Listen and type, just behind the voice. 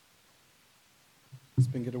It's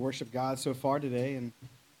been good to worship God so far today, and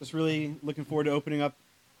just really looking forward to opening up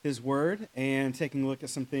His Word and taking a look at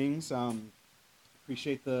some things.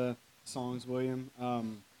 Appreciate the songs, William. I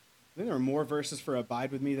think there are more verses for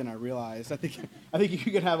 "Abide with Me" than I realized. I think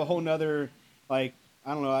you could have a whole nother, like,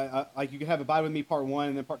 I don't know, like you could have "Abide with Me" part 1,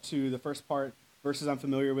 and then part 2, the first part verses I'm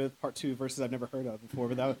familiar with, part 2 verses I've never heard of before.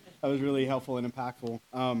 But that was really helpful and impactful,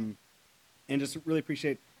 and just really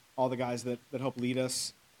appreciate all the guys that help lead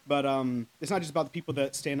us. But it's not just about the people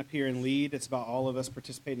that stand up here and lead. It's about all of us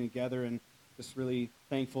participating together, and just really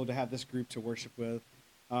thankful to have this group to worship with.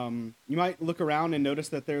 You might look around and notice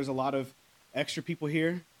that there's a lot of extra people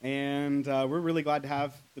here, and we're really glad to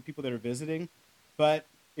have the people that are visiting. But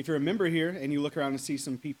if you're a member here and you look around and see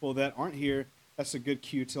some people that aren't here, that's a good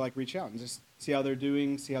cue to like reach out and just see how they're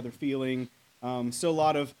doing, see how they're feeling. Still a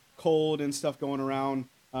lot of cold and stuff going around,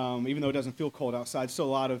 even though it doesn't feel cold outside. Still a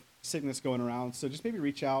lot of sickness going around, so just maybe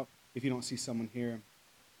reach out if you don't see someone here.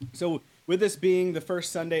 So with this being the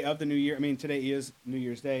first Sunday of the new year, today is New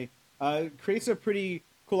Year's Day, creates a pretty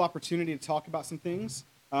cool opportunity to talk about some things.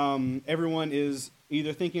 Everyone is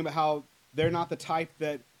either thinking about how they're not the type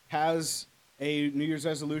that has a New Year's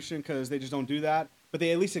resolution because they just don't do that, but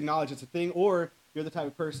they at least acknowledge it's a thing, or you're the type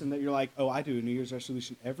of person that you're like, oh, I do a New Year's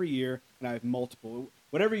resolution every year, and I have multiple.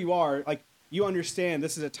 Whatever you are, like, you understand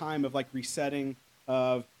this is a time of like resetting,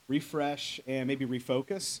 of refresh, and maybe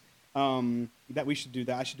refocus. That we should do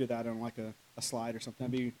that. I should do that on like a slide or something.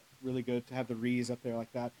 That'd be really good to have the re's up there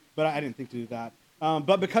like that. But I didn't think to do that.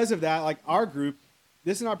 But because of that, like our group,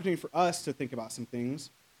 this is an opportunity for us to think about some things.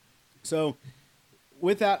 So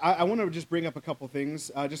with that, I want to just bring up a couple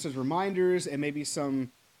things just as reminders and maybe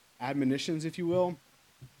some admonitions, if you will.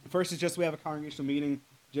 First is just we have a congregational meeting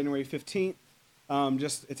January 15th.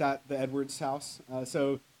 It's at the Edwards house.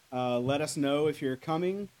 So let us know if you're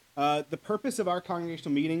coming. The purpose of our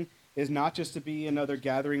congregational meeting is not just to be another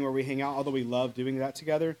gathering where we hang out, although we love doing that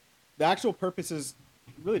together. The actual purpose is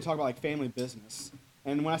really talk about like family business.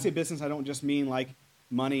 And when I say business, I don't just mean like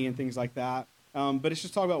money and things like that. But it's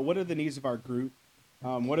just talk about what are the needs of our group,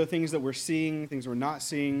 what are the things that we're seeing, things we're not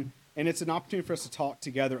seeing, and it's an opportunity for us to talk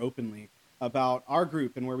together openly about our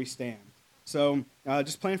group and where we stand. So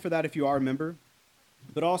just plan for that if you are a member.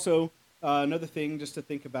 But also another thing just to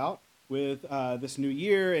think about with this new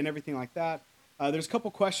year and everything like that, there's a couple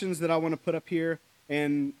questions that I want to put up here,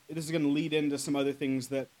 and this is going to lead into some other things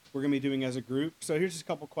that we're going to be doing as a group. So here's just a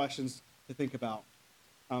couple questions to think about.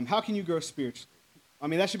 How can you grow spiritually?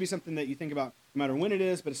 That should be something that you think about no matter when it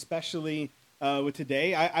is, but especially with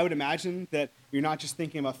today. I would imagine that you're not just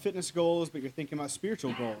thinking about fitness goals, but you're thinking about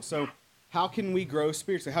spiritual goals. So how can we grow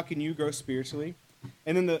spiritually? How can you grow spiritually?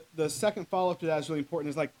 And then the second follow-up to that is really important,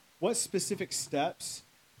 is like, what specific steps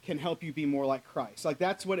can help you be more like Christ? Like,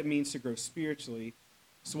 that's what it means to grow spiritually.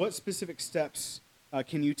 So what specific steps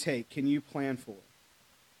can you take, can you plan for?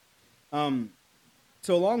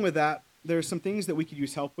 So along with that, there's some things that we could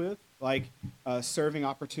use help with, like serving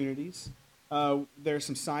opportunities. There's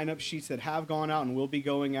some sign-up sheets that have gone out and will be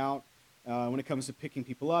going out when it comes to picking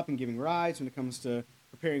people up and giving rides, when it comes to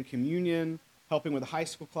preparing communion, helping with the high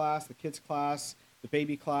school class, the kids class, the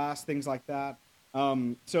baby class, things like that.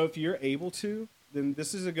 So if you're able to, then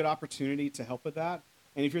this is a good opportunity to help with that.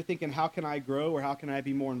 And if you're thinking, how can I grow or how can I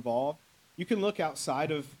be more involved? You can look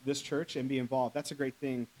outside of this church and be involved. That's a great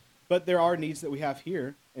thing. But there are needs that we have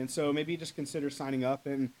here. And so maybe just consider signing up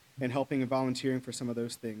and helping and volunteering for some of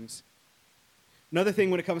those things. Another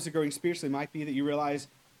thing when it comes to growing spiritually might be that you realize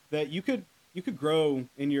that you could grow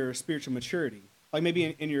in your spiritual maturity, like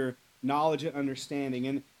maybe in your knowledge and understanding.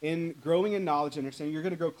 And in growing in knowledge and understanding, you're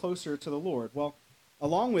going to grow closer to the Lord. Well,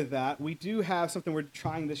 along with that, we do have something we're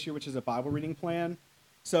trying this year, which is a Bible reading plan.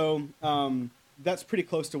 So that's pretty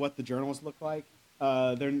close to what the journals look like.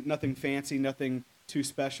 They're nothing fancy, nothing too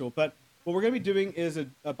special. But what we're going to be doing is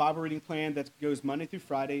a Bible reading plan that goes Monday through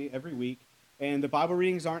Friday every week. And the Bible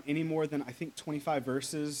readings aren't any more than, I think, 25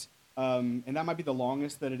 verses. And that might be the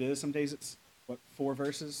longest that it is. Some days it's, 4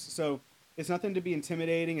 verses? So it's nothing to be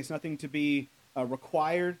intimidating. It's nothing to be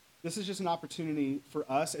required. This is just an opportunity for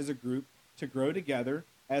us as a group to grow together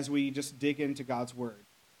as we just dig into God's Word,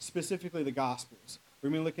 specifically the Gospels. We're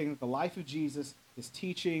going to be looking at the life of Jesus, his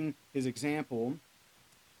teaching, his example.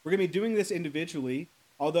 We're going to be doing this individually,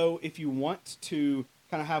 although if you want to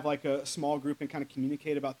kind of have like a small group and kind of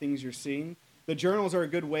communicate about things you're seeing, the journals are a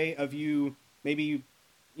good way of you maybe,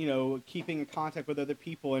 keeping in contact with other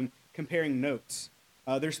people and comparing notes.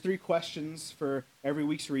 There's 3 questions for every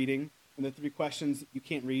week's reading, and the 3 questions you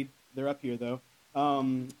can't read. They're up here, though.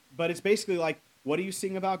 But it's basically like, what are you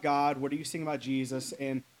seeing about God? What are you seeing about Jesus?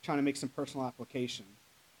 And trying to make some personal application.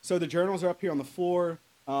 So the journals are up here on the floor.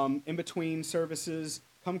 in between services,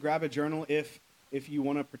 come grab a journal if you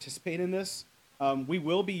want to participate in this. We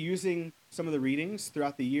will be using some of the readings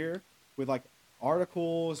throughout the year with like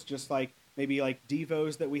articles, just like maybe like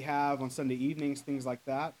devos that we have on Sunday evenings, things like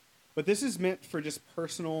that. But this is meant for just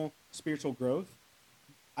personal spiritual growth.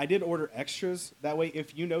 I did order extras. That way,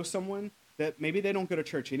 if you know someone that maybe they don't go to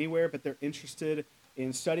church anywhere, but they're interested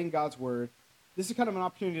in studying God's word, this is kind of an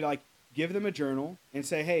opportunity to like give them a journal and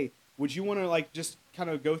say, hey, would you want to like just kind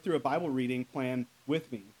of go through a Bible reading plan with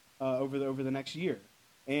me over the next year?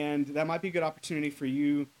 And that might be a good opportunity for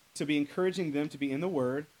you to be encouraging them to be in the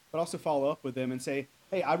Word, but also follow up with them and say,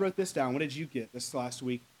 hey, I wrote this down. What did you get this last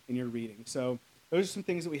week in your reading? So those are some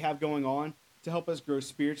things that we have going on to help us grow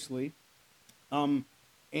spiritually.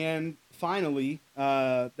 And finally,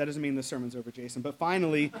 that doesn't mean the sermon's over, Jason, but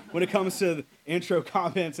finally, when it comes to intro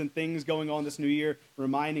comments and things going on this new year,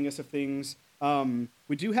 reminding us of things,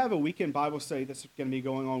 we do have a weekend Bible study that's going to be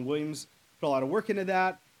going on. Williams put a lot of work into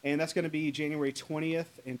that. And that's going to be January 20th,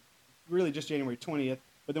 and really just January 20th.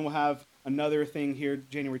 But then we'll have another thing here,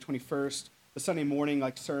 January 21st. The Sunday morning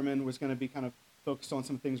sermon was going to be kind of focused on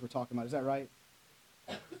some things we're talking about. Is that right?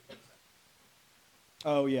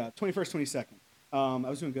 Oh, yeah, 21st, 22nd. I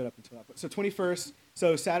was doing good up until that. But so 21st,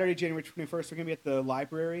 so Saturday, January 21st, we're going to be at the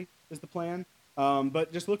library is the plan.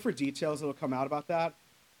 But just look for details that will come out about that.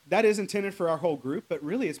 That is intended for our whole group, but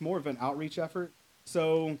really it's more of an outreach effort.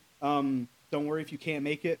 So don't worry if you can't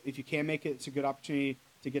make it. If you can make it, it's a good opportunity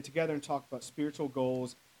to get together and talk about spiritual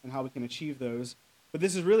goals and how we can achieve those. But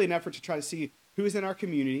this is really an effort to try to see who is in our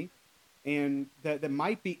community and that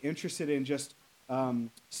might be interested in just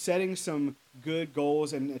setting some good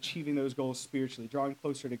goals and achieving those goals spiritually, drawing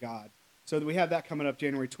closer to God. So we have that coming up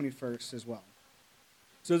January 21st as well.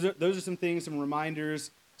 So those are some things, some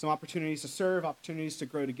reminders, some opportunities to serve, opportunities to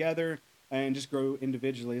grow together, and just grow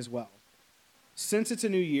individually as well. Since it's a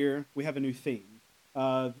new year, we have a new theme.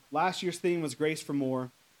 Last year's theme was Grace for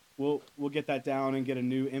More. We'll get that down and get a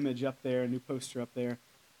new image up there, a new poster up there.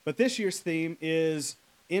 But this year's theme is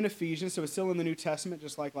in Ephesians, so it's still in the New Testament,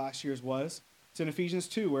 just like last year's was. It's in Ephesians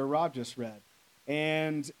 2, where Rob just read.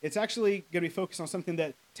 And it's actually going to be focused on something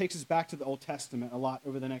that takes us back to the Old Testament a lot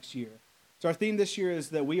over the next year. So our theme this year is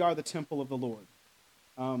that we are the temple of the Lord.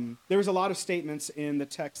 There was a lot of statements in the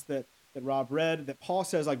text that Rob read that Paul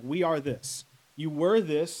says, like, we are this. You were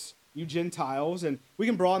this, you Gentiles, and we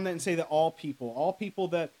can broaden that and say that all people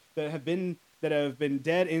that have been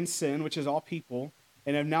dead in sin, which is all people,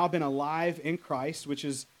 and have now been alive in Christ, which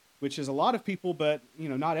is a lot of people, but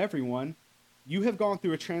not everyone. You have gone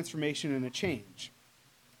through a transformation and a change.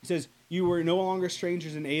 He says you were no longer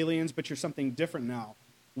strangers and aliens, but you're something different now.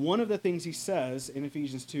 One of the things he says in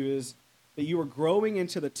Ephesians 2 is that you are growing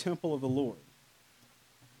into the temple of the Lord.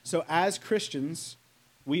 So as Christians,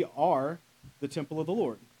 we are the temple of the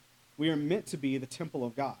Lord. We are meant to be the temple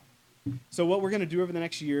of God. So what we're going to do over the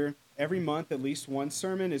next year, every month, at least one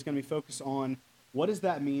sermon is going to be focused on what does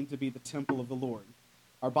that mean to be the temple of the Lord.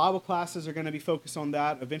 Our Bible classes are going to be focused on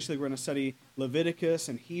that. Eventually, we're going to study Leviticus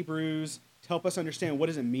and Hebrews to help us understand what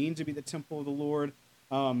does it mean to be the temple of the Lord,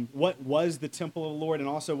 what was the temple of the Lord, and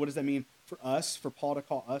also what does that mean for us, for Paul to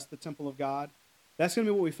call us the temple of God. That's going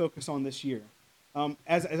to be what we focus on this year.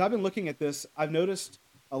 As I've been looking at this, I've noticed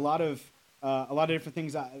a lot of different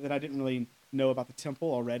things that I didn't really know about the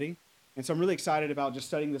temple already, and so I'm really excited about just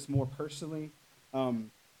studying this more personally.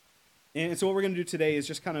 And so what we're going to do today is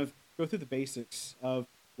just kind of go through the basics of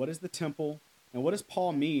what is the temple and what does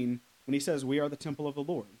Paul mean when he says we are the temple of the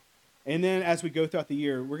Lord. And then as we go throughout the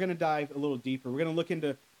year, we're going to dive a little deeper. We're going to look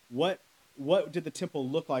into what did the temple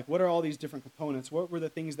look like? What are all these different components? What were the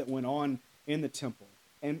things that went on in the temple?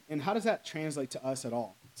 And how does that translate to us at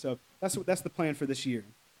all? So that's the plan for this year.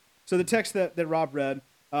 So the text that Rob read,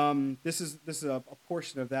 this is a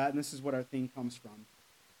portion of that, and this is what our theme comes from.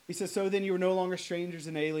 He says, so then you are no longer strangers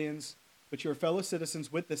and aliens, but you are fellow citizens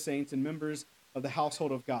with the saints and members of the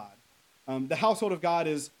household of God. The household of God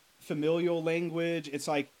is familial language. It's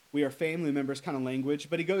like we are family members kind of language.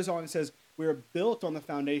 But he goes on and says, we are built on the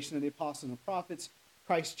foundation of the apostles and the prophets,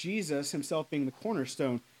 Christ Jesus himself being the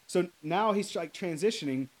cornerstone. So now he's like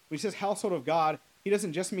transitioning. When he says household of God, he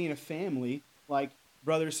doesn't just mean a family, like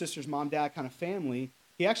brothers, sisters, mom, dad kind of family.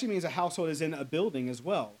 He actually means a household is in a building as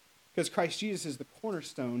well, because Christ Jesus is the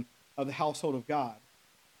cornerstone of the household of God,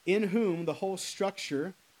 in whom the whole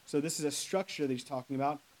structure, so this is a structure that he's talking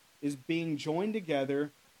about, is being joined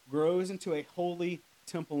together, grows into a holy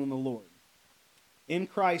temple in the Lord. In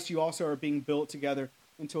Christ, you also are being built together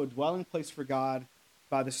into a dwelling place for God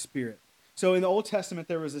by the Spirit. So in the Old Testament,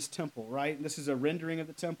 there was this temple, right? And this is a rendering of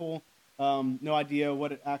the temple. No idea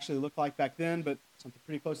what it actually looked like back then, but something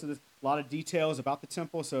pretty close to this. a lot of details about the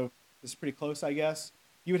temple, so this is pretty close, I guess.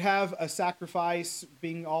 You would have a sacrifice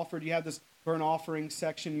being offered. You have this burnt offering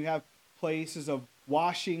section. You have places of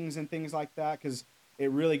washings and things like that, because it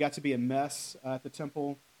really got to be a mess at the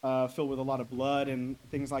temple, filled with a lot of blood and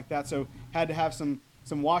things like that. So had to have some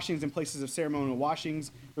washings and places of ceremonial washings.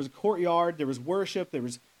 There was a courtyard. There was worship. There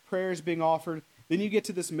was prayers being offered. Then you get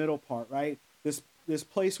to this middle part, right? This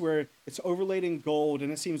place where it's overlaid in gold,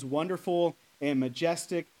 and it seems wonderful and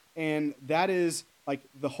majestic, and that is like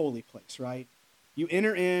the holy place, right? You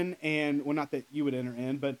enter in, and, well, not that you would enter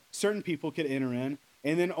in, but certain people could enter in,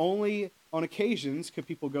 and then only on occasions could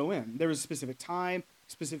people go in. There was a specific time,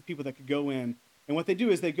 specific people that could go in, and what they do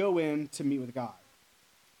is they go in to meet with God.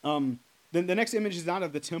 Then the next image is not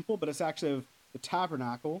of the temple, but it's actually of the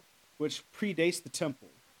tabernacle, which predates the temple.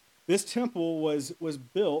 This temple was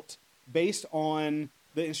built based on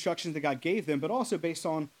the instructions that God gave them, but also based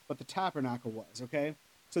on what the tabernacle was, okay?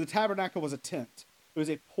 So the tabernacle was a tent. It was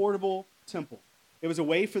a portable temple. It was a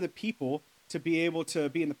way for the people to be able to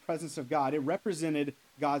be in the presence of God. It represented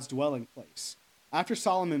God's dwelling place. After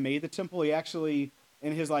Solomon made the temple, he actually,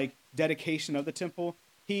 in his dedication of the temple,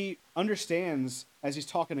 he understands as he's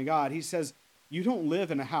talking to God, he says, you don't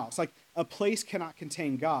live in a house. Like, a place cannot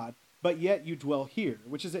contain God, but yet you dwell here,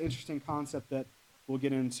 which is an interesting concept that we'll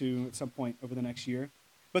get into at some point over the next year.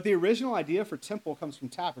 But the original idea for temple comes from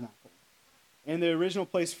tabernacle. And the original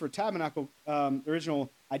place for tabernacle, the original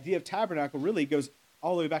idea of tabernacle really goes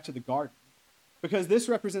all the way back to the garden. Because this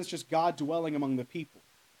represents just God dwelling among the people.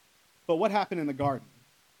 But what happened in the garden?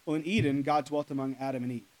 Well, in Eden, God dwelt among Adam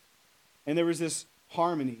and Eve. And there was this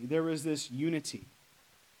harmony. There was this unity.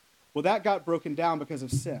 Well, that got broken down because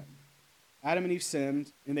of sin. Adam and Eve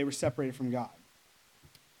sinned, and they were separated from God.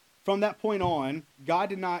 From that point on, God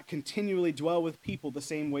did not continually dwell with people the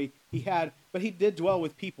same way he had, but he did dwell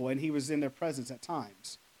with people, and he was in their presence at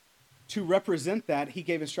times. To represent that, he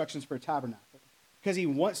gave instructions for a tabernacle, because he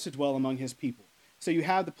wants to dwell among his people. So you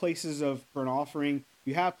have the places of burnt offering,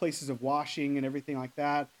 you have places of washing and everything like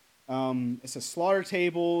that. It's a slaughter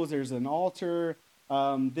table, there's an altar.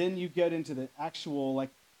 Then you get into the actual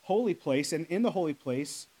holy place, and in the holy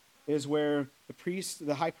place is where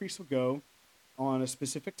the high priest will go on a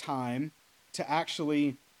specific time to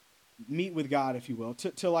actually meet with God, if you will,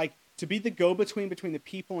 to be the go-between between the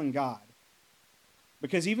people and God.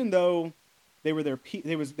 Because even though they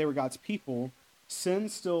were God's people, sin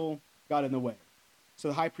still got in the way. So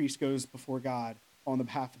the high priest goes before God on the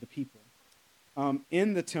behalf of the people.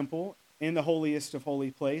 In the temple, in the holiest of holy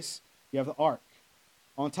place, you have the ark.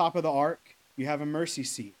 On top of the ark, you have a mercy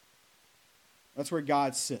seat. That's where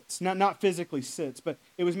God sits. Not physically sits, but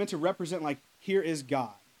it was meant to represent here is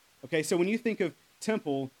God. Okay, so when you think of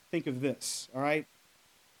temple, think of this, all right?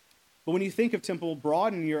 But when you think of temple,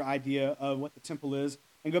 broaden your idea of what the temple is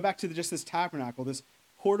and go back to just this tabernacle, this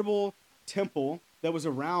portable temple that was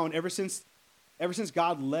around ever since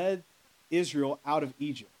God led Israel out of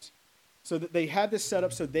Egypt. So that they had this set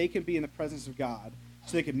up so they could be in the presence of God,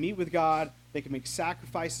 so they could meet with God, they could make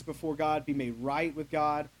sacrifices before God, be made right with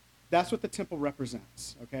God. That's what the temple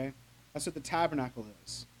represents, okay? That's what the tabernacle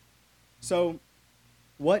is. So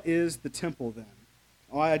what is the temple then?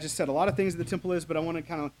 Well, I just said a lot of things that the temple is, but I want to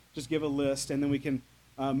kind of just give a list, and then we can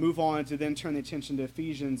move on to then turn the attention to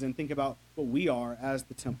Ephesians and think about what we are as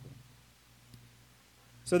the temple.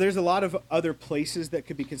 So there's a lot of other places that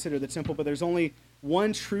could be considered the temple, but there's only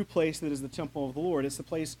one true place that is the temple of the Lord. It's the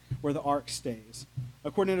place where the ark stays.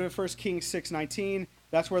 According to 1 Kings 6:19,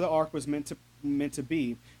 that's where the ark was meant to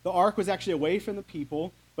be. The ark was actually away from the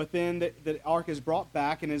people, but then the ark is brought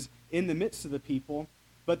back and is in the midst of the people.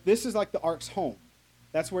 But this is like the ark's home.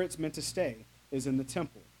 That's where it's meant to stay, is in the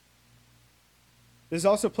temple. There's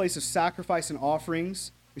also a place of sacrifice and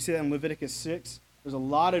offerings. We see that in Leviticus 6. There's a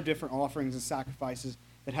lot of different offerings and sacrifices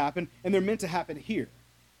that happen, and they're meant to happen here.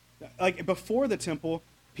 Before the temple,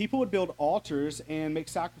 people would build altars and make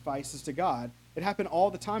sacrifices to God. It happened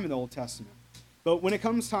all the time in the Old Testament. But when it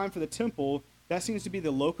comes time for the temple, that seems to be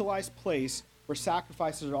the localized place where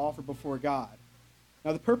sacrifices are offered before God.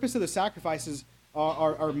 Now, the purpose of the sacrifices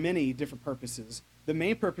are many different purposes. The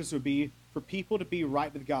main purpose would be for people to be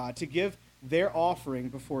right with God, to give their offering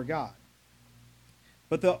before God.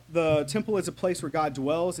 But the temple is a place where God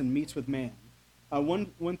dwells and meets with man.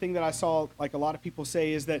 One thing that I saw a lot of people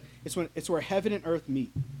say is that it's where heaven and earth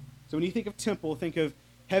meet. So when you think of temple, think of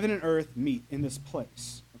heaven and earth meet in this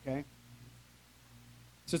place, okay?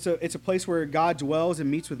 So it's a place where God dwells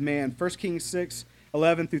and meets with man. 1 Kings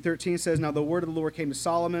 6:11 through 13 says, "Now the word of the Lord came to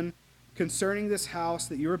Solomon concerning this house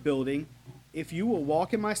that you are building. If you will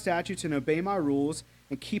walk in my statutes and obey my rules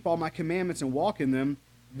and keep all my commandments and walk in them,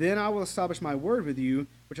 Then I will establish my word with you,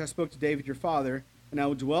 which I spoke to David your father, and I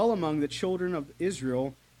will dwell among the children of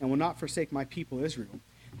Israel and will not forsake my people Israel.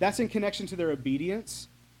 That's in connection to their obedience.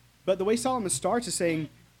 But the way Solomon starts is saying,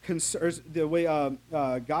 the way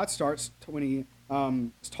God starts when he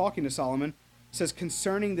is talking to Solomon, says,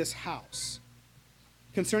 concerning this house.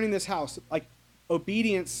 Concerning this house, like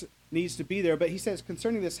obedience needs to be there, but he says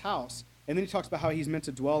concerning this house, and then he talks about how he's meant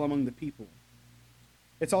to dwell among the people.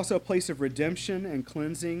 It's also a place of redemption and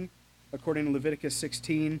cleansing, according to Leviticus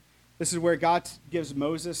 16. This is where God gives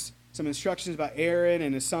Moses some instructions about Aaron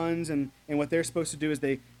and his sons and what they're supposed to do as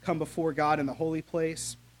they come before God in the holy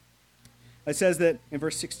place. It says that in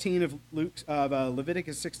verse 16 of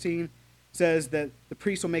Leviticus 16, says that the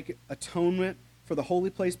priest will make atonement for the holy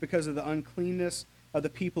place because of the uncleanness of the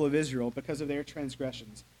people of Israel, because of their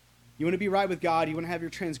transgressions. You want to be right with God. You want to have your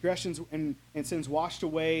transgressions and sins washed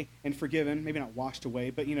away and forgiven. Maybe not washed away,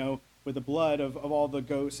 but, with the blood of all the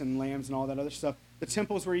goats and lambs and all that other stuff. The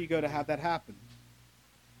temple is where you go to have that happen.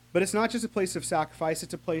 But it's not just a place of sacrifice.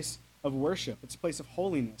 It's a place of worship. It's a place of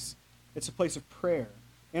holiness. It's a place of prayer.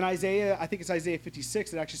 In Isaiah, I think it's Isaiah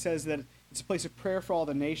 56, it actually says that it's a place of prayer for all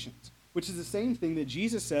the nations, which is the same thing that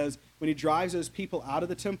Jesus says when he drives those people out of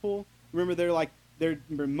the temple. Remember, they're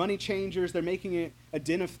money changers. They're making it a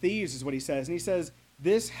den of thieves is what he says. And he says,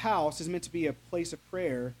 this house is meant to be a place of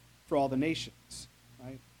prayer for all the nations,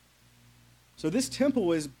 right? So this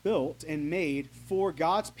temple is built and made for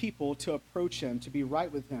God's people to approach him, to be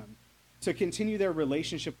right with him, to continue their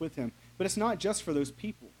relationship with him. But it's not just for those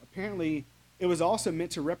people. Apparently, it was also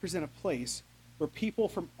meant to represent a place where people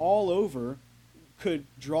from all over could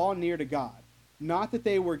draw near to God. Not that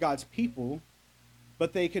they were God's people,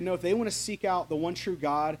 but they could know if they want to seek out the one true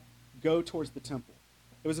God, go towards the temple.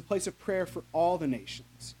 It was a place of prayer for all the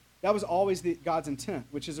nations. That was always God's intent,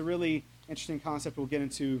 which is a really interesting concept we'll get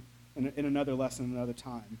into in another lesson another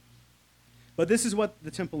time. But this is what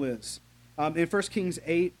the temple is. In 1 Kings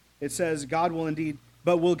 8, it says,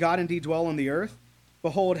 will God indeed dwell on the earth?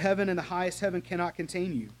 Behold, heaven and the highest heaven cannot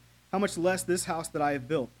contain you. How much less this house that I have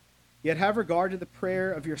built? Yet have regard to the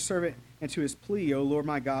prayer of your servant and to his plea, O Lord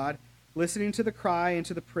my God, listening to the cry and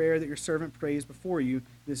to the prayer that your servant prays before you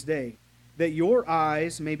this day, that your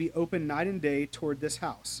eyes may be open night and day toward this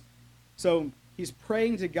house. So he's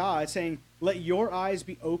praying to God, saying, let your eyes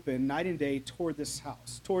be open night and day toward this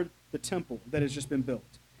house, toward the temple that has just been built,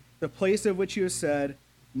 the place of which you have said,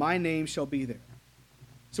 my name shall be there.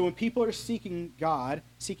 So when people are seeking God,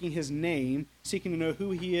 seeking his name, seeking to know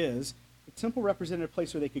who he is, the temple represented a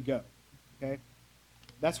place where they could go. Okay?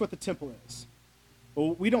 That's what the temple is.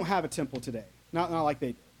 Well, we don't have a temple today. Not like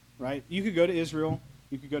they did, right? You could go to Israel,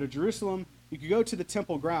 you could go to Jerusalem, you could go to the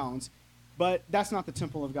temple grounds, but that's not the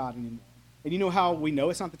temple of God anymore. And you know how we know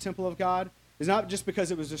it's not the temple of God? It's not just because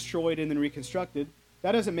it was destroyed and then reconstructed.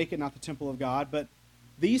 That doesn't make it not the temple of God, but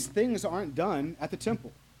these things aren't done at the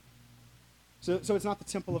temple. So it's not the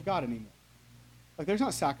temple of God anymore. Like, there's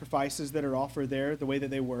not sacrifices that are offered there the way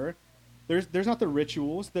that they were. There's not the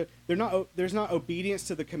rituals. There's not obedience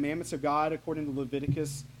to the commandments of God according to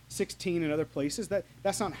Leviticus 16 and other places.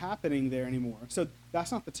 That's not happening there anymore. So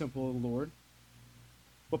that's not the temple of the Lord.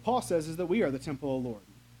 What Paul says is that we are the temple of the Lord.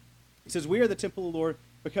 He says we are the temple of the Lord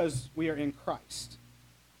because we are in Christ.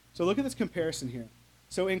 So look at this comparison here.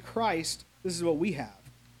 So in Christ, this is what we have.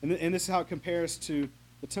 And this is how it compares to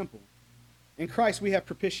the temple. In Christ, we have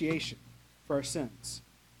propitiation for our sins.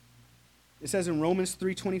 It says in Romans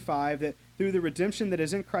 3:25 that through the redemption that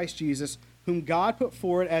is in Christ Jesus, whom God put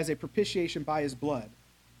forward as a propitiation by his blood.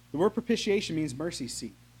 The word propitiation means mercy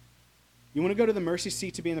seat. You want to go to the mercy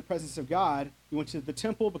seat to be in the presence of God. You went to the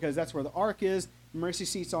temple because that's where the ark is. The mercy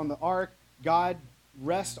seat's on the ark. God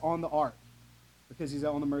rests on the ark because he's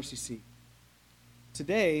on the mercy seat.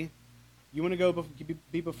 Today, you want to go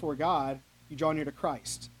be before God, you draw near to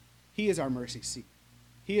Christ. He is our mercy seat.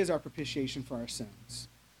 He is our propitiation for our sins.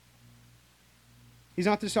 He's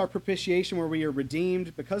not just our propitiation where we are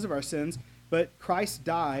redeemed because of our sins, but Christ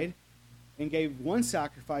died and gave one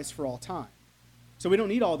sacrifice for all time. So we don't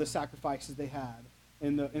need all the sacrifices they had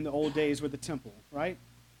in the old days with the temple, right?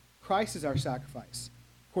 Christ is our sacrifice.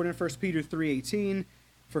 According to 1 Peter 3:18,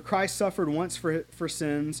 for Christ suffered once for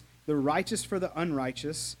sins, the righteous for the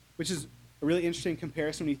unrighteous, which is a really interesting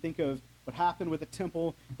comparison when you think of what happened with the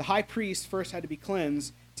temple. The high priest first had to be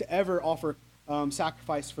cleansed to ever offer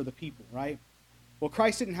sacrifice for the people, right? Well,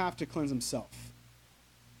 Christ didn't have to cleanse himself.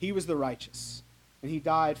 He was the righteous, and he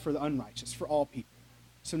died for the unrighteous, for all people.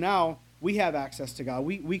 So now we have access to God.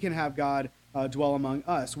 We can have God dwell among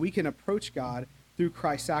us. We can approach God through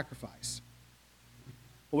Christ's sacrifice.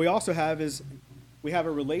 What we also have is we have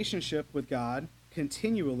a relationship with God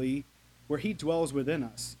continually where he dwells within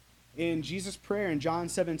us. In Jesus' prayer in John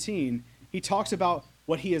 17, he talks about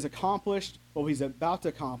what he has accomplished, what he's about to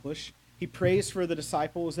accomplish. He prays for the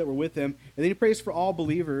disciples that were with him, and then he prays for all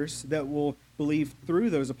believers that will believe through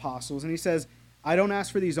those apostles. And he says, I don't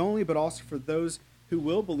ask for these only, but also for those who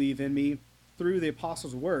will believe in me through the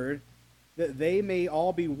apostles' word, that they may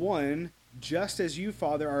all be one, just as you,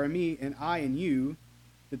 Father, are in me, and I in you,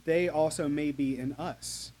 that they also may be in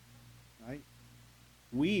us. Right?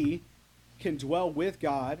 We can dwell with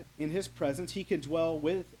God in his presence. He can dwell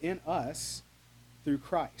within us through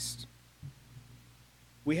Christ.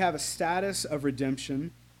 We have a status of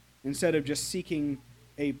redemption instead of just seeking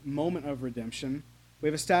a moment of redemption. We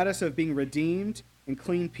have a status of being redeemed and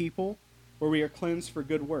clean people where we are cleansed for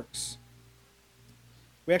good works.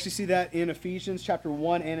 We actually see that in Ephesians chapter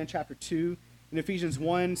 1 and in chapter 2. In Ephesians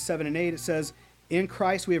 1, 7 and 8, it says, in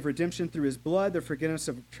Christ we have redemption through his blood, the forgiveness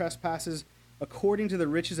of trespasses, according to the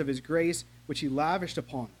riches of his grace, which he lavished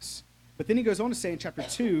upon us. But then he goes on to say in chapter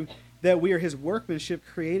 2 that we are his workmanship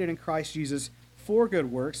created in Christ Jesus for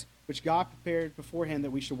good works, which God prepared beforehand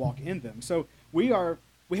that we should walk in them. So we have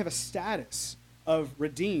a status of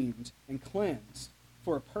redeemed and cleansed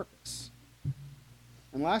for a purpose.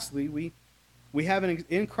 And lastly,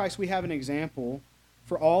 in Christ we have an example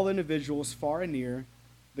for all individuals far and near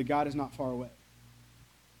that God is not far away.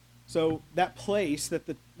 So that place, that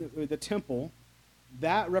the temple,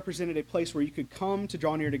 that represented a place where you could come to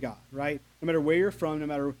draw near to God, right? No matter where you're from, no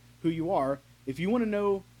matter who you are, if you want to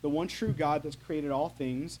know the one true God that's created all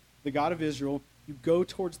things, the God of Israel, you go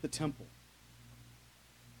towards the temple.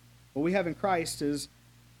 What we have in Christ is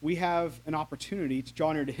we have an opportunity to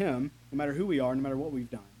draw near to him, no matter who we are, no matter what we've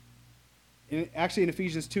done. And actually in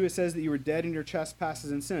Ephesians 2, it says that you were dead in your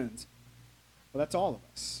trespasses and sins. Well, that's all of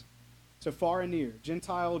us. So far and near,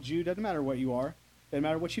 Gentile, Jew, doesn't matter what you are, doesn't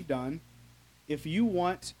matter what you've done. If you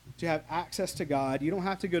want to have access to God, you don't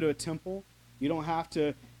have to go to a temple. You don't have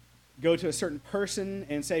to go to a certain person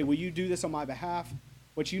and say, will you do this on my behalf?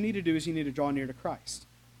 What you need to do is you need to draw near to Christ,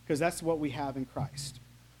 because that's what we have in Christ.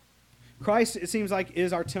 Christ, it seems like,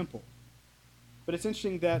 is our temple. But it's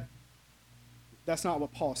interesting that that's not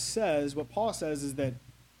what Paul says. What Paul says is that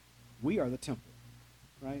we are the temple,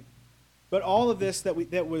 right? But all of this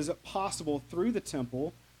that was possible through the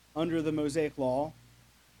temple under the Mosaic law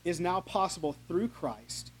is now possible through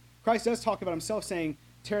Christ. Christ does talk about himself saying,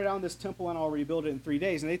 tear down this temple and I'll rebuild it in 3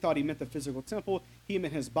 days. And they thought he meant the physical temple. He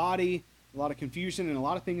meant his body. A lot of confusion and a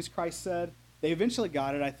lot of things Christ said. They eventually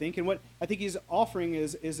got it, I think. And what I think he's offering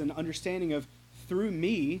is an understanding of, through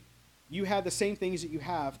me, you have the same things that you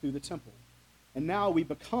have through the temple. And now we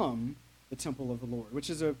become the temple of the Lord, which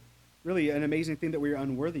is really an amazing thing that we are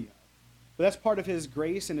unworthy of. But that's part of his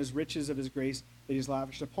grace and his riches of his grace that he's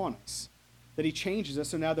lavished upon us. That he changes us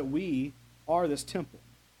so now that we are this temple.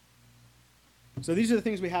 So these are the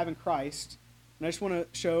things we have in Christ. And I just want to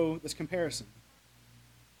show this comparison.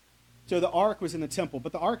 So the ark was in the temple,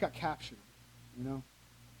 but the ark got captured, at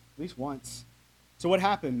least once. So what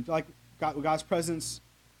happened? Like God's presence,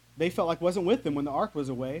 they felt like wasn't with them when the ark was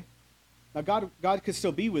away. Now God could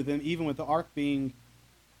still be with them even with the ark being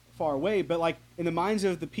far away, but like in the minds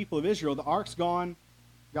of the people of Israel, the ark's gone,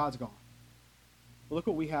 God's gone. Well, look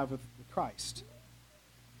what we have with Christ.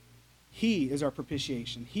 He is our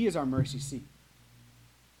propitiation. He is our mercy seat.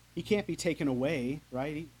 He can't be taken away,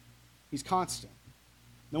 right? He's constant.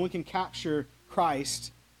 No one can capture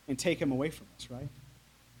Christ and take him away from us, right?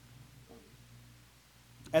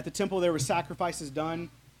 At the temple, there were sacrifices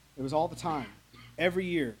done. It was all the time. Every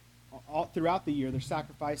year, all throughout the year, there's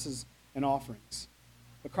sacrifices and offerings.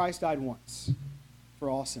 But Christ died once for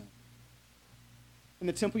all sin. In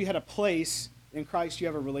the temple, you had a place. In Christ, you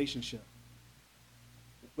have a relationship.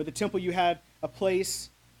 With the temple, you had a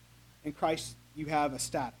place. In Christ, you have a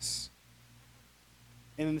status.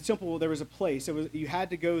 And in the temple, there was a place. You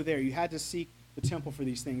had to go there. You had to seek the temple for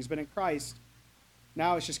these things. But in Christ,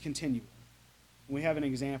 now it's just continual. And we have an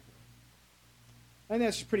example. I think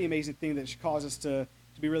that's a pretty amazing thing that should cause us to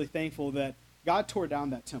be really thankful that God tore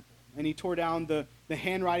down that temple. And he tore down the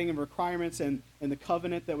handwriting of requirements and the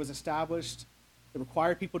covenant that was established that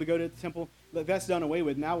required people to go to the temple. That's done away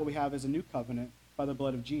with. Now what we have is a new covenant by the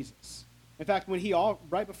blood of Jesus. In fact,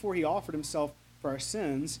 right before he offered himself for our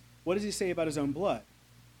sins, what does he say about his own blood?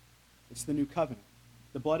 It's the new covenant,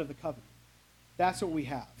 the blood of the covenant. That's what we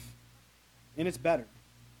have. And it's better.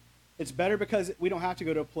 It's better because we don't have to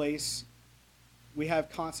go to a place. We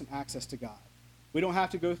have constant access to God. We don't have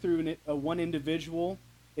to go through one individual.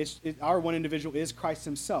 Our one individual is Christ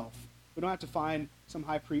himself. We don't have to find some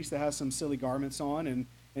high priest that has some silly garments on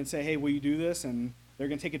and say, hey, will you do this? And they're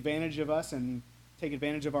going to take advantage of us and take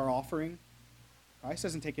advantage of our offering. Christ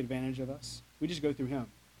doesn't take advantage of us. We just go through him.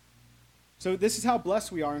 So this is how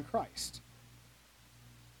blessed we are in Christ.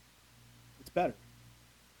 It's better.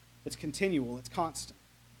 It's continual. It's constant.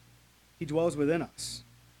 He dwells within us.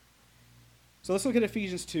 So let's look at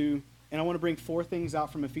Ephesians 2, and I want to bring 4 things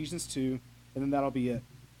out from Ephesians 2, and then that'll be it.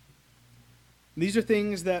 These are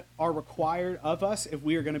things that are required of us if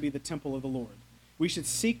we are going to be the temple of the Lord. We should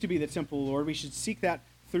seek to be the temple of the Lord. We should seek that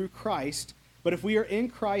through Christ. But if we are in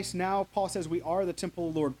Christ now, Paul says we are the temple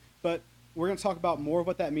of the Lord. But we're going to talk about more of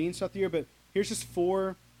what that means throughout the year. But here's just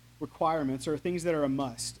 4 requirements or things that are a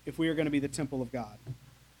must if we are going to be the temple of God.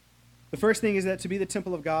 The first thing is that to be the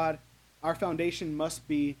temple of God, our foundation must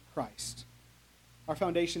be Christ. Our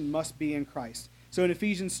foundation must be in Christ. So in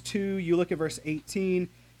Ephesians 2, you look at verse 18, it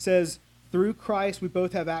says, through Christ we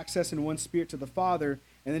both have access in one spirit to the Father.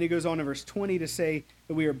 And then he goes on in verse 20 to say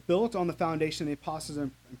that we are built on the foundation of the apostles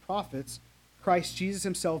and prophets, Christ Jesus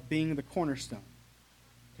himself being the cornerstone.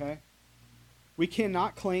 Okay? We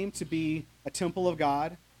cannot claim to be a temple of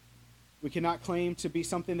God. We cannot claim to be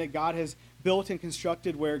something that God has built and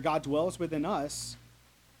constructed where God dwells within us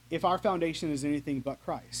if our foundation is anything but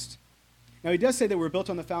Christ. Now, he does say that we're built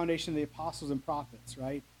on the foundation of the apostles and prophets,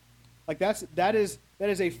 right? Like that is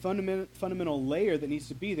a fundamental layer that needs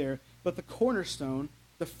to be there, but the cornerstone,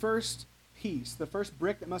 the first piece, the first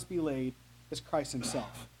brick that must be laid is Christ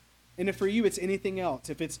himself. And if for you it's anything else,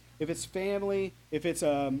 if it's family, if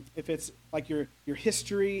it's like your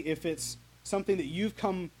history, if it's something that you've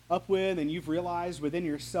come up with and you've realized within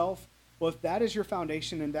yourself, well, if that is your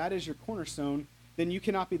foundation and that is your cornerstone, then you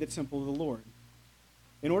cannot be the temple of the Lord.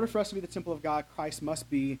 In order for us to be the temple of God, Christ must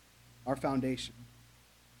be our foundation.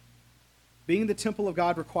 Being the temple of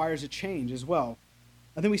God requires a change as well.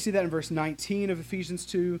 I think we see that in verse 19 of Ephesians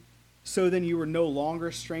 2. So then you were no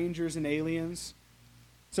longer strangers and aliens.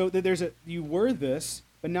 So that you were this,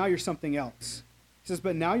 but now you're something else. He says,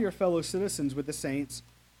 but now you're fellow citizens with the saints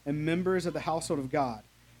and members of the household of God.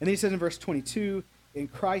 And then he says in verse 22, in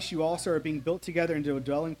Christ you also are being built together into a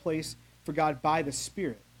dwelling place for God by the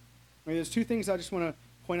Spirit. I mean, there's 2 things I just want to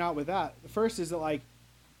point out with that. The first is that,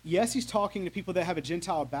 yes, he's talking to people that have a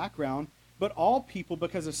Gentile background, but all people,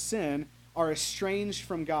 because of sin, are estranged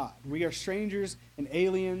from God. We are strangers and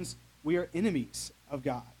aliens. We are enemies of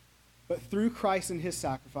God. But through Christ and his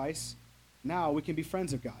sacrifice, now we can be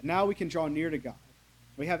friends of God. Now we can draw near to God.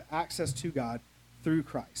 We have access to God through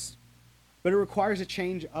Christ. But it requires a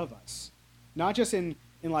change of us. Not just in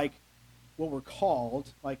what we're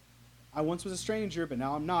called, I once was a stranger, but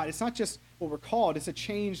now I'm not. It's not just what we're called. It's a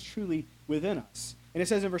change truly within us. And it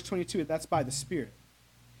says in verse 22 that that's by the Spirit.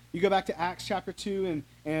 You go back to Acts chapter 2,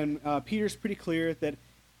 and Peter's pretty clear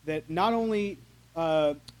that not only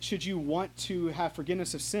should you want to have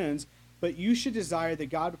forgiveness of sins, but you should desire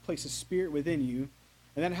that God would place a spirit within you.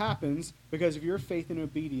 And that happens because of your faith and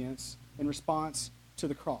obedience in response to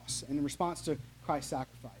the cross and in response to Christ's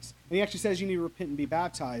sacrifice. And he actually says you need to repent and be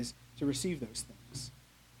baptized to receive those things.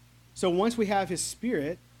 So once we have his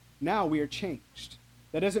Spirit, now we are changed.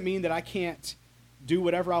 That doesn't mean that I can't do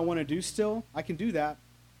whatever I want to do still. I can do that.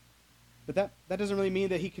 But that doesn't really mean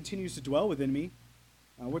that he continues to dwell within me.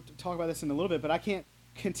 We'll talk about this in a little bit, but I can't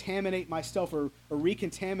contaminate myself or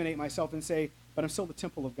recontaminate myself and say, but I'm still the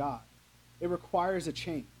temple of God. It requires a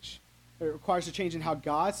change. It requires a change in how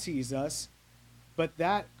God sees us, but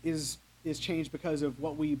that is changed because of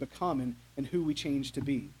what we become and who we change to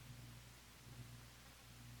be.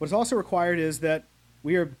 What is also required is that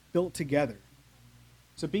we are built together.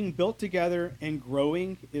 So being built together and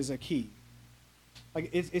growing is a key.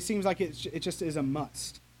 It seems like it just is a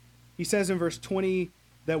must. He says in verse 20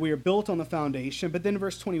 that we are built on the foundation, but then in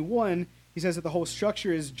verse 21, he says that the whole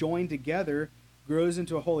structure is joined together, grows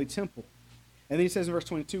into a holy temple. And then he says in verse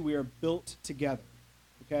 22, we are built together.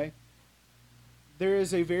 Okay? There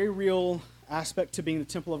is a very real aspect to being the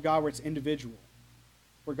temple of God where it's individual,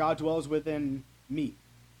 where God dwells within me,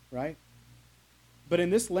 right? But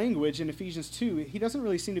in this language, in Ephesians 2, he doesn't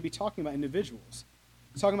really seem to be talking about individuals.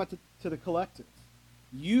 He's talking about to the collective.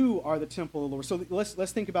 You are the temple of the Lord. So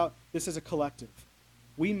let's think about this as a collective.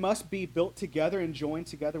 We must be built together and joined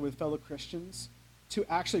together with fellow Christians to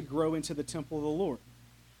actually grow into the temple of the Lord.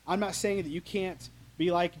 I'm not saying that you can't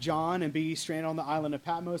be like John and be stranded on the island of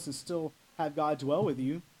Patmos and still have God dwell with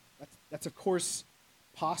you. That's of course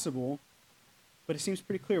possible, but it seems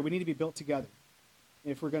pretty clear we need to be built together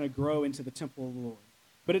if we're going to grow into the temple of the Lord.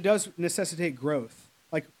 But it does necessitate growth.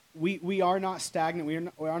 We are not stagnant.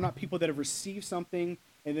 We are not people that have received something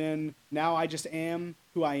and then now I just am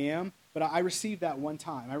who I am. But I received that one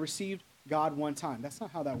time. I received God one time. That's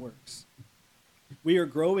not how that works. We are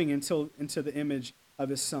growing into the image of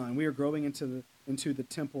his Son. We are growing into the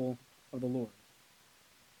temple of the Lord.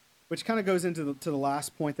 which kind of goes into the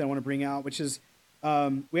last point that I want to bring out, which is I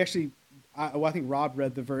think Rob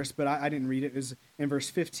read the verse, but I didn't read it. It was in verse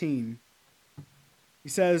 15. He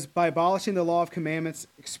says, by abolishing the law of commandments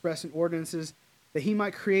expressed in ordinances, that he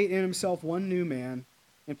might create in himself one new man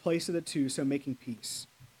in place of the two, so making peace.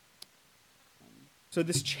 So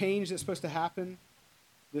this change that's supposed to happen,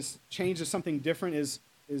 this change to something different is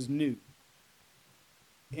new.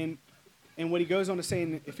 And what he goes on to say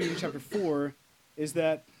in Ephesians chapter 4 is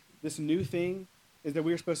that this new thing is that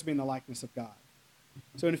we are supposed to be in the likeness of God.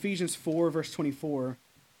 So in Ephesians 4, verse 24,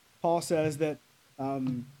 Paul says that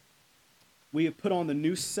we have put on the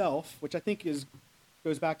new self, which I think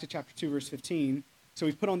goes back to chapter 2, verse 15. So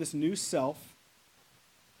we've put on this new self,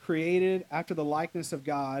 created after the likeness of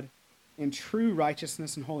God in true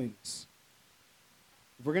righteousness and holiness.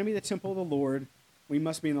 If we're going to be the temple of the Lord, we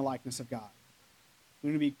must be in the likeness of God. We're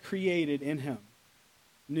going to be created in him,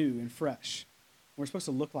 new and fresh. We're supposed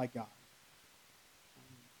to look like God.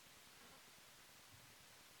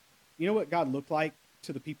 You know what God looked like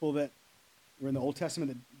to the people that were in the Old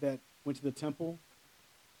Testament that went to the temple?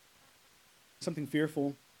 Something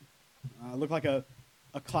fearful. Looked like a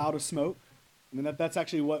cloud of smoke. I mean, that's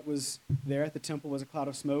actually what was there at the temple, was a cloud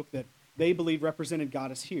of smoke that they believed represented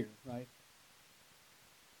God as here, right?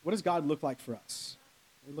 What does God look like for us?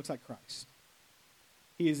 It looks like Christ.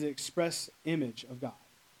 He is the express image of God.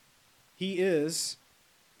 He is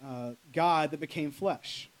God that became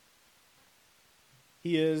flesh.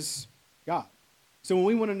 He is God. So when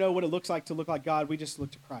we want to know what it looks like to look like God, we just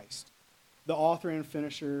look to Christ, the author and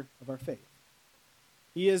finisher of our faith.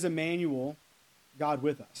 He is Emmanuel, God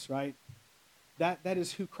with us, right? That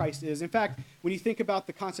is who Christ is. In fact, when you think about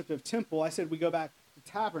the concept of temple, I said we go back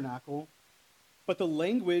to tabernacle, but the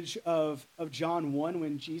language of John 1,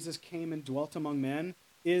 when Jesus came and dwelt among men,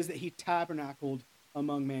 is that he tabernacled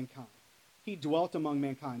among mankind. He dwelt among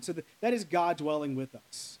mankind. So that is God dwelling with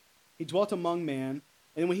us. He dwelt among man,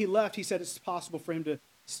 and when he left, he said it's possible for him to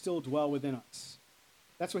still dwell within us.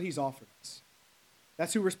 That's what he's offered us.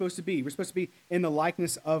 That's who we're supposed to be. We're supposed to be in the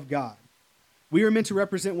likeness of God. We are meant to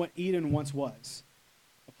represent what Eden once was,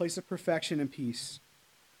 a place of perfection and peace.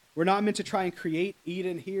 We're not meant to try and create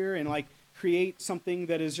Eden here and create something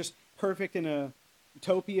that is just perfect in a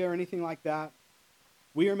utopia or anything like that.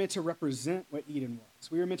 We are meant to represent what Eden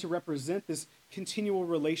was. We are meant to represent this continual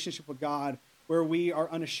relationship with God where we are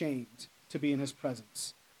unashamed to be in his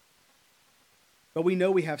presence. But we know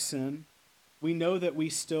we have sin. We know that we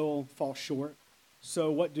still fall short. So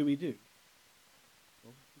what do? We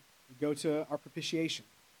go to our propitiation.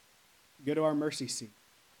 We go to our mercy seat.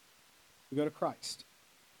 We go to Christ.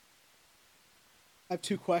 I have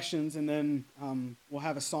two questions, and then we'll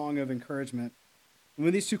have a song of encouragement. And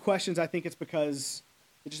with these two questions, I think it's because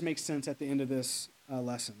it just makes sense at the end of this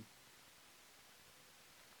lesson.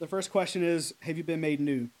 The first question is, have you been made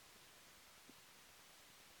new?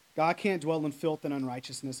 God can't dwell in filth and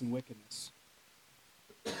unrighteousness and wickedness.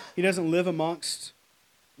 He doesn't live amongst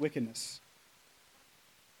wickedness.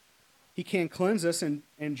 He can cleanse us and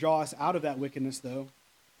draw us out of that wickedness, though.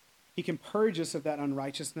 He can purge us of that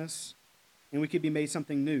unrighteousness, and we could be made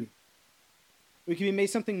something new. We could be made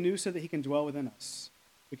something new so that he can dwell within us.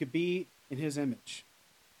 We could be in his image.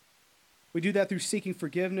 We do that through seeking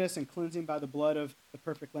forgiveness and cleansing by the blood of the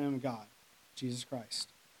perfect Lamb of God, Jesus Christ.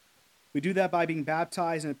 We do that by being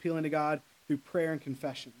baptized and appealing to God through prayer and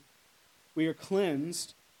confession. We are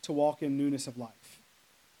cleansed to walk in newness of life.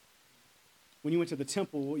 When you went to the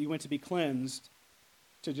temple, you went to be cleansed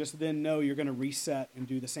to just then know you're going to reset and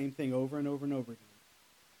do the same thing over and over and over again.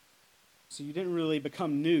 So you didn't really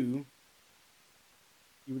become new.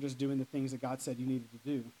 You were just doing the things that God said you needed to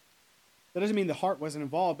do. That doesn't mean the heart wasn't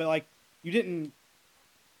involved, but you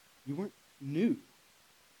weren't new.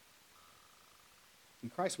 In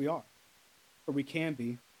Christ we are, or we can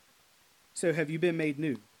be. So have you been made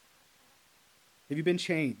new? Have you been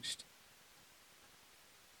changed?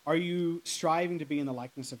 Are you striving to be in the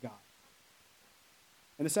likeness of God?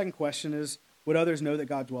 And the second question is, would others know that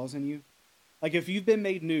God dwells in you? If you've been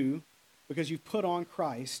made new because you've put on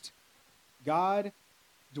Christ, God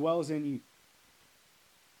dwells in you.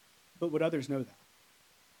 But would others know that?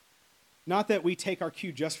 Not that we take our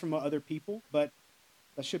cue just from other people, but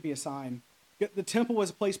that should be a sign. The temple was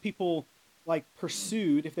a place people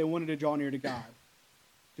pursued if they wanted to draw near to God.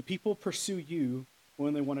 Do people pursue you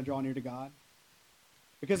when they want to draw near to God?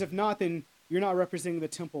 Because if not, then you're not representing the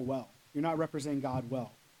temple well. You're not representing God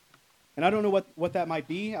well. And I don't know what that might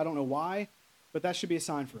be. I don't know why, but that should be a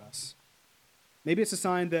sign for us. Maybe it's a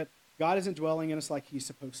sign that God isn't dwelling in us like he's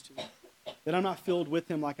supposed to, that I'm not filled with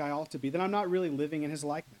him like I ought to be, that I'm not really living in his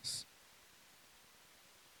likeness.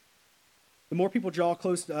 The more people draw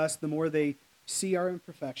close to us, the more they see our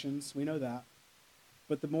imperfections. We know that.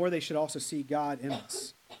 But the more they should also see God in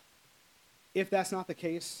us. If that's not the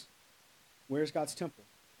case, where's God's temple?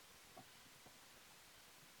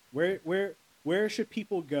 Where should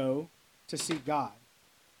people go to see God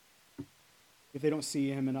if they don't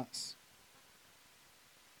see him in us?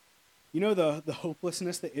 You know the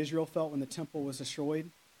hopelessness that Israel felt when the temple was destroyed?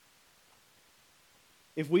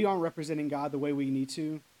 If we aren't representing God the way we need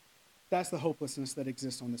to, that's the hopelessness that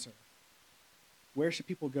exists on this earth. Where should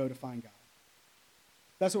people go to find God?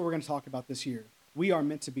 That's what we're going to talk about this year. We are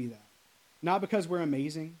meant to be that. Not because we're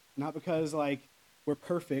amazing, not because we're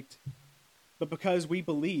perfect, but because we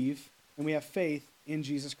believe and we have faith in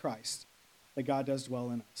Jesus Christ, that God does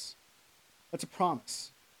dwell in us. That's a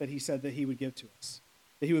promise that he said that he would give to us,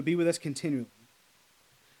 that he would be with us continually.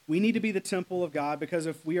 We need to be the temple of God because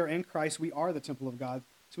if we are in Christ, we are the temple of God,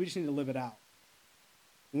 so we just need to live it out.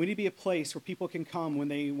 And we need to be a place where people can come when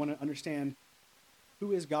they want to understand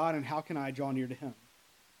who is God and how can I draw near to him.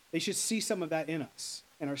 They should see some of that in us,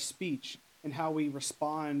 in our speech, and how we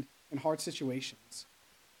respond in hard situations,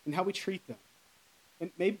 and how we treat them.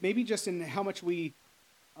 And maybe just in how much we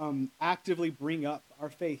actively bring up our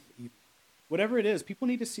faith even. Whatever it is, people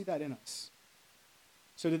need to see that in us.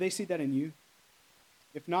 So do they see that in you?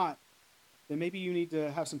 If not, then maybe you need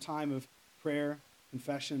to have some time of prayer,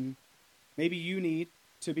 confession. Maybe you need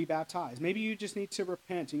to be baptized. Maybe you just need to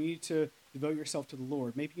repent and you need to devote yourself to the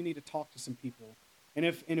Lord. Maybe you need to talk to some people. And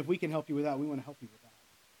if we can help you with that, we want to help you with that.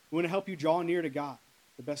 We want to help you draw near to God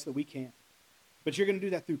the best that we can. But you're going to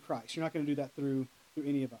do that through Christ. You're not going to do that through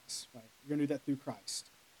any of us, right? You're going to do that through Christ.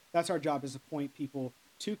 That's our job, is to point people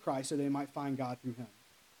to Christ so they might find God through him.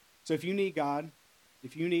 So if you need God,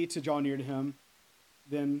 if you need to draw near to him,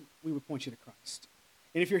 then we would point you to Christ.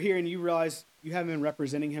 And if you're here and you realize you haven't been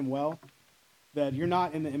representing him well, that you're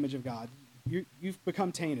not in the image of God, you've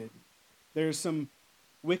become tainted. There's some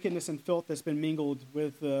wickedness and filth that's been mingled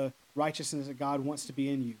with the righteousness that God wants to be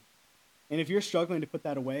in you. And if you're struggling to put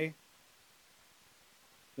that away,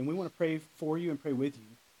 then we want to pray for you and pray with you.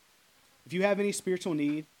 If you have any spiritual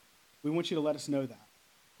need, we want you to let us know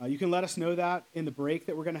that. You can let us know that in the break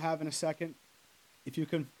that we're going to have in a second. If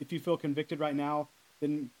you feel convicted right now,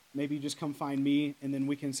 then maybe just come find me, and then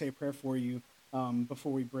we can say a prayer for you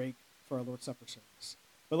before we break for our Lord's Supper service.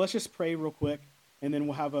 But let's just pray real quick, and then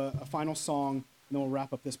we'll have a final song, and then we'll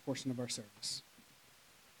wrap up this portion of our service.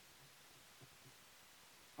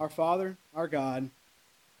 Our Father, our God,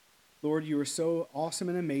 Lord, you are so awesome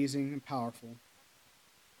and amazing and powerful.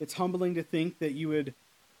 It's humbling to think that you would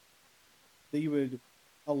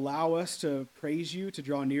allow us to praise you, to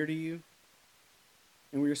draw near to you,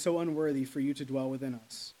 and we are so unworthy for you to dwell within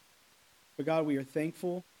us. But God, we are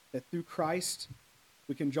thankful that through Christ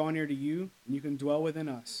we can draw near to you and you can dwell within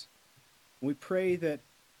us. And we pray that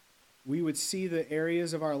we would see the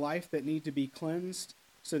areas of our life that need to be cleansed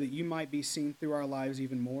so that you might be seen through our lives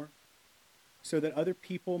even more, so that other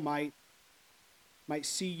people might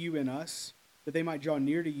see you in us, that they might draw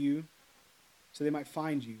near to you, so they might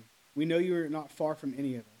find you. We know you are not far from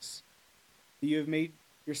any of us, that you have made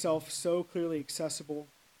yourself so clearly accessible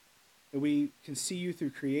that we can see you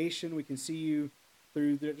through creation, we can see you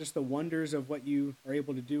through just the wonders of what you are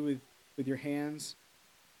able to do with your hands.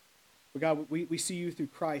 But God, we see you through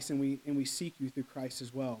Christ, and we seek you through Christ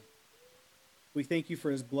as well. We thank you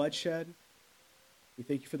for his blood shed. We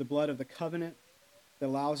thank you for the blood of the covenant that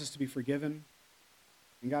allows us to be forgiven.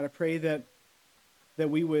 And God, I pray that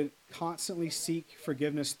we would constantly seek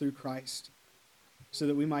forgiveness through Christ so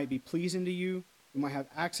that we might be pleasing to you, we might have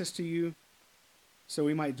access to you, so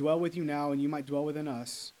we might dwell with you now and you might dwell within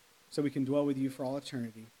us so we can dwell with you for all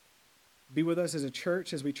eternity. Be with us as a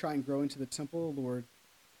church as we try and grow into the temple of the Lord,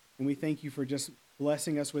 and we thank you for just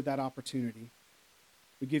blessing us with that opportunity.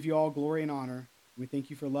 We give you all glory and honor, and we thank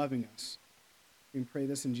you for loving us. We pray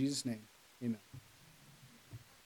this in Jesus' name. Amen.